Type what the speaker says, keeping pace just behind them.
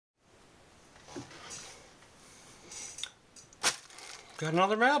Got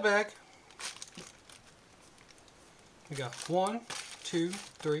another mailbag. We got 1, 2,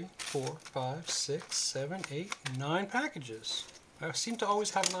 3, 4, 5, 6, 7, 8, 9 packages. I seem to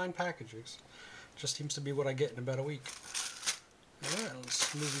always have 9 packages. Just seems to be what I get in about a week. Alright,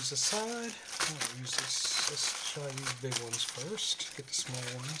 let's move these aside. I'll use this. Let's try these big ones first. Get the small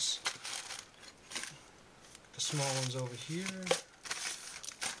ones. Get the small ones over here.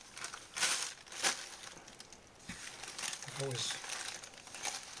 I always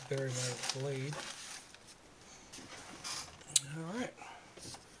bury my blade. Alright.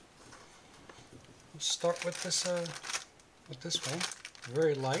 Let's start with this one.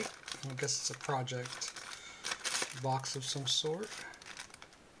 Very light. I guess it's a project box of some sort.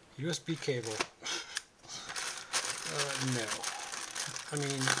 USB cable. No. I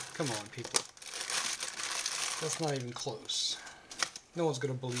mean, come on, people. That's not even close. No one's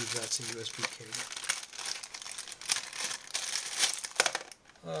going to believe that's a USB cable.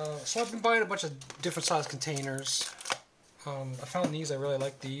 So I've been buying a bunch of different size containers. I found these. I really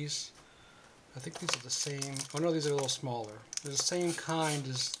like these. I think these are the same. Oh no, these are a little smaller. They're the same kind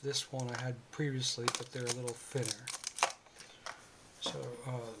as this one I had previously, but they're a little thinner. So,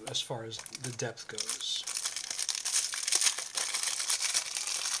 as far as the depth goes.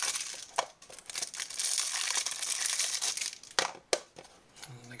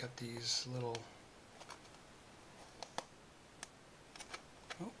 And I got these little.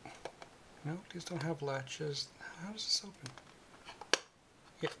 Oh, no, these don't have latches. How does this open?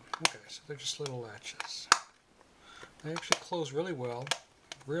 Yeah, okay, so they're just little latches. They actually close really well,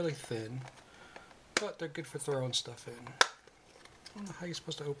 really thin, but they're good for throwing stuff in. I don't know how you're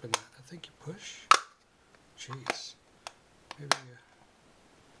supposed to open that. I think you push. Jeez. Maybe you...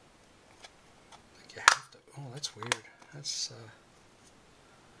 I think you have to... Oh, that's weird. That's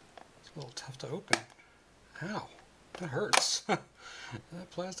it's a little tough to open. Ow. That hurts. That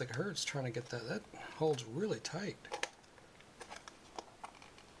plastic hurts trying to get that. That holds really tight.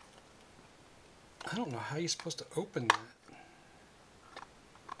 I don't know how you're supposed to open that.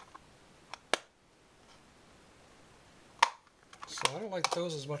 So I don't like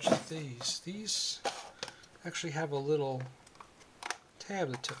those as much as these. These actually have a little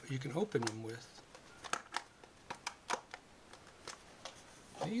tab that you can open them with.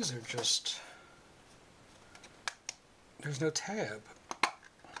 These are just... There's no tab.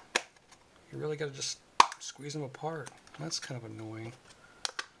 You really got to just squeeze them apart. That's kind of annoying.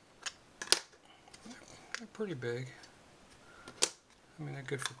 They're pretty big. I mean, they're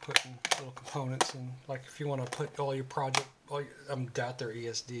good for putting little components in. Like if you want to put all your project, I doubt they're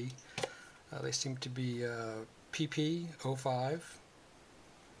ESD. They seem to be PP05.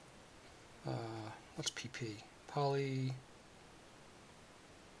 What's PP?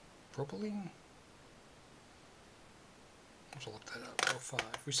 Polypropylene? Let's look that up. 05.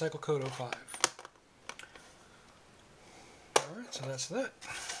 Recycle code 05. Alright, so that's that.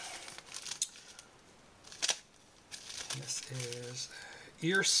 This is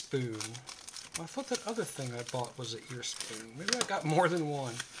ear spoon. Well, I thought that other thing I bought was an ear spoon. Maybe I got more than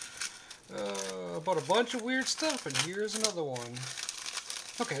one. I bought a bunch of weird stuff, and here's another one.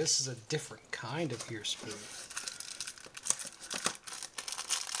 Okay, this is a different kind of ear spoon.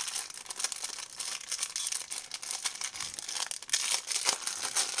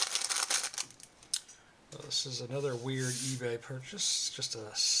 This is another weird eBay purchase. Just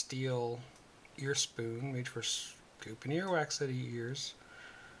a steel ear spoon made for scooping earwax out of your ears.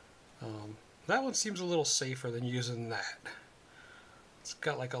 That one seems a little safer than using that. It's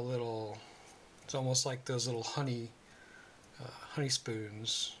got like a little, it's almost like those little honey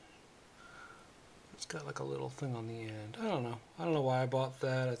spoons. It's got like a little thing on the end. I don't know. I don't know why I bought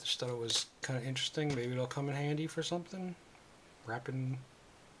that. I just thought it was kind of interesting. Maybe it'll come in handy for something. Wrapping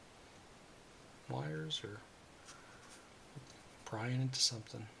wires or prying into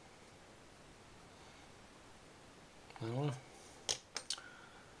something. I don't know.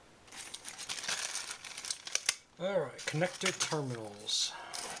 Alright, connector terminals.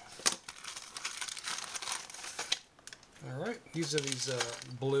 Alright, these are these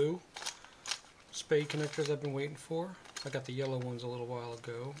blue Spade connectors I've been waiting for. I got the yellow ones a little while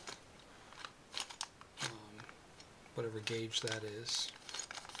ago. Whatever gauge that is.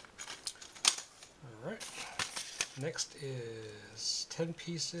 Alright, next is 10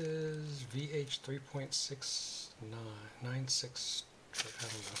 pieces VH 3.69, 96 straight, I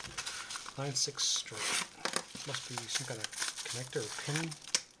don't know, 96 straight. Must be some kind of connector or pin.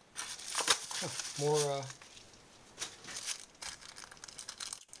 Oh, more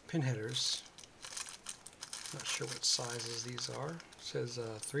pin headers. Not sure what sizes these are. It says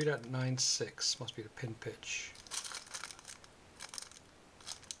 3.96, must be the pin pitch.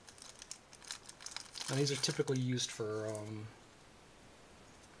 And these are typically used for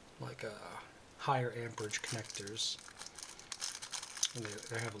like higher amperage connectors. And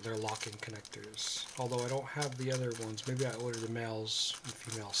they have their locking connectors. Although I don't have the other ones. Maybe I ordered the males and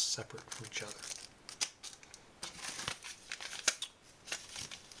females separate from each other.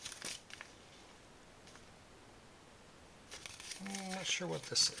 I'm not sure what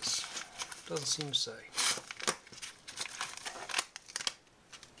this is. Doesn't seem to say.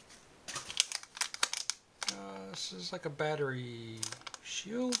 This is like a battery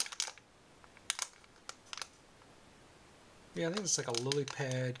shield. Yeah, I think it's like a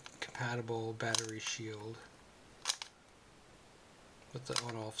LilyPad compatible battery shield with the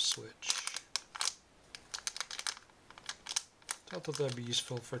on-off switch. I thought that'd be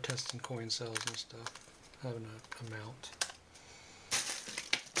useful for testing coin cells and stuff, having a mount.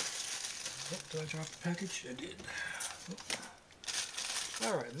 Oh, did I drop the package? I did. Oh.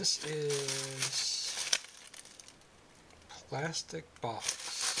 Alright, this is plastic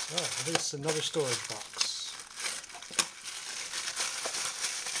box. Oh, I think it's another storage box.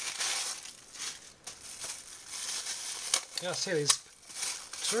 Yeah, see, these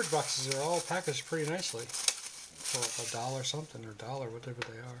storage boxes are all packaged pretty nicely for $1 something, or $1, whatever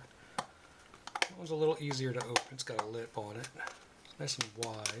they are. That one's a little easier to open. It's got a lip on it. It's nice and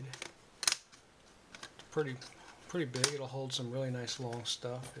wide. It's pretty big. It'll hold some really nice long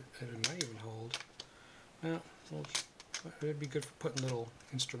stuff. It might even hold. Well, it'd be good for putting little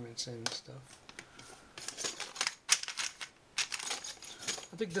instruments in and stuff.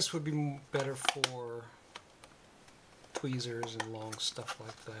 I think this would be better for tweezers and long stuff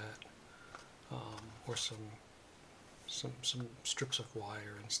like that, or some strips of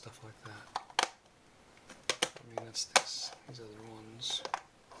wire and stuff like that. I mean, that's these other ones,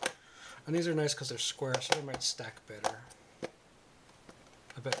 and these are nice because they're square, so they might stack better.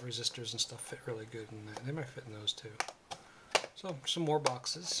 I bet resistors and stuff fit really good in that. They might fit in those too. So some more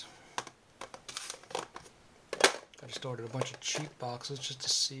boxes. I just ordered a bunch of cheap boxes just to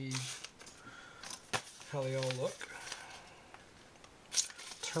see how they all look.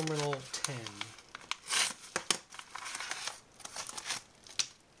 Terminal 10.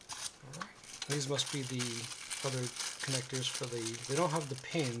 Alright. These must be the other connectors for they don't have the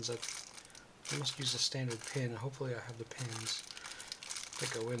pins. I must use a standard pin. Hopefully I have the pins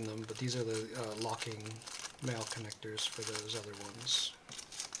that go in them, but these are the locking male connectors for those other ones.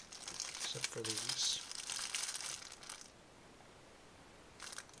 Except for these.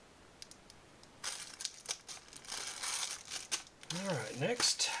 Alright,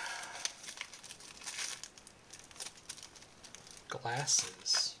 next.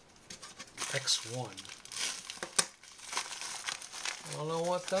 Glasses. X1. I don't know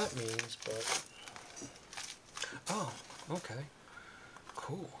what that means, but... Oh, okay.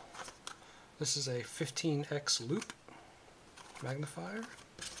 Cool. This is a 15x Loupe magnifier.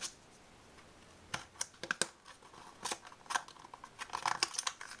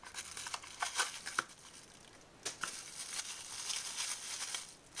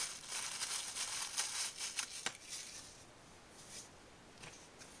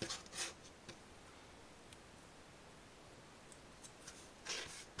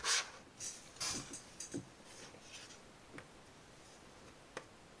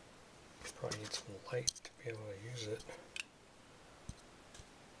 Probably need some light to be able to use it.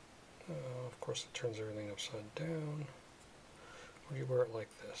 Of course it turns everything upside down. Or do you wear it like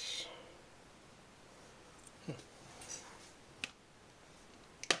this?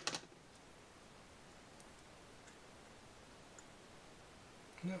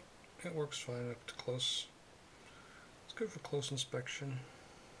 No, it works fine up to close. It's good for close inspection.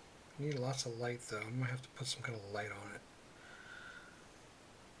 You need lots of light though. I might have to put some kind of light on it.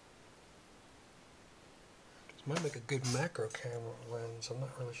 It might make a good macro camera lens, I'm not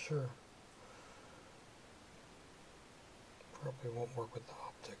really sure. Probably won't work with the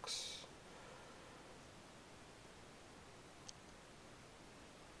optics.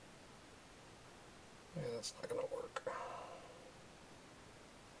 Yeah, that's not going to work.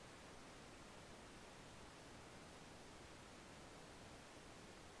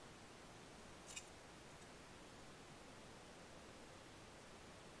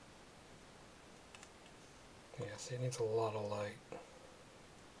 Yeah, see, it needs a lot of light.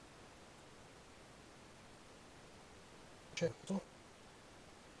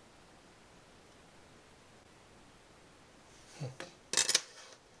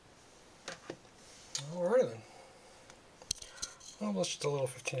 Alright then. Well, that's just a little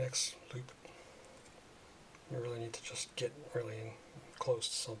 15x Loupe. You really need to just get really close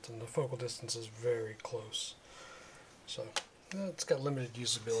to something. The focal distance is very close. So It's got limited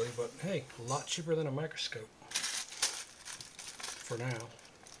usability, but hey, a lot cheaper than a microscope for now.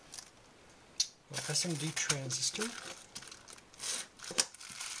 SMD transistor.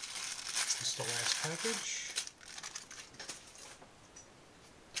 This is the last package.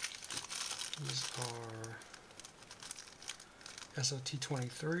 These are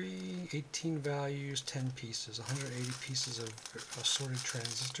SOT23, 18 values, 10 pieces, 180 pieces of assorted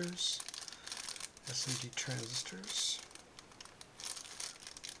transistors, SMD transistors.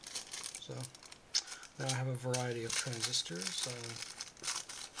 So now I have a variety of transistors. So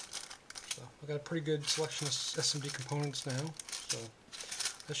I've got a pretty good selection of SMD components now. So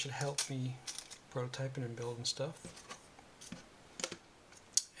that should help me prototyping and building stuff.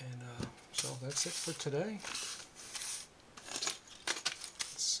 And so that's it for today.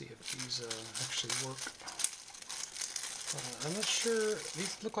 Let's see if these actually work. I'm not sure.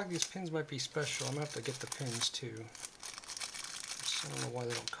 These look like these pins might be special. I'm going to have to get the pins too. I don't know why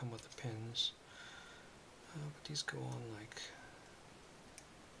they don't come with the pins. But these go on like...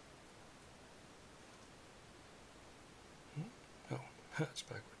 Oh, that's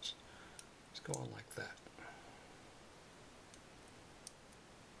backwards. These go on like that.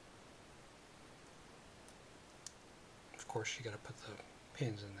 Of course, you got to put the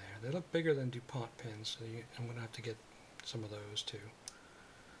pins in there. They look bigger than DuPont pins, so I'm going to have to get some of those too.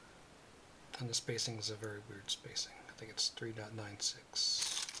 And the spacing is a very weird spacing. I think it's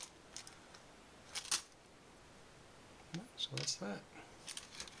 3.96. So that's that.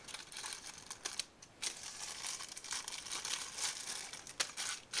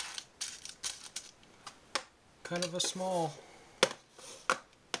 Kind of a small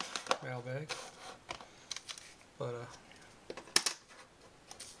mailbag, but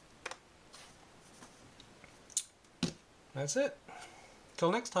that's it.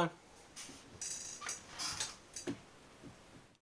 Till next time.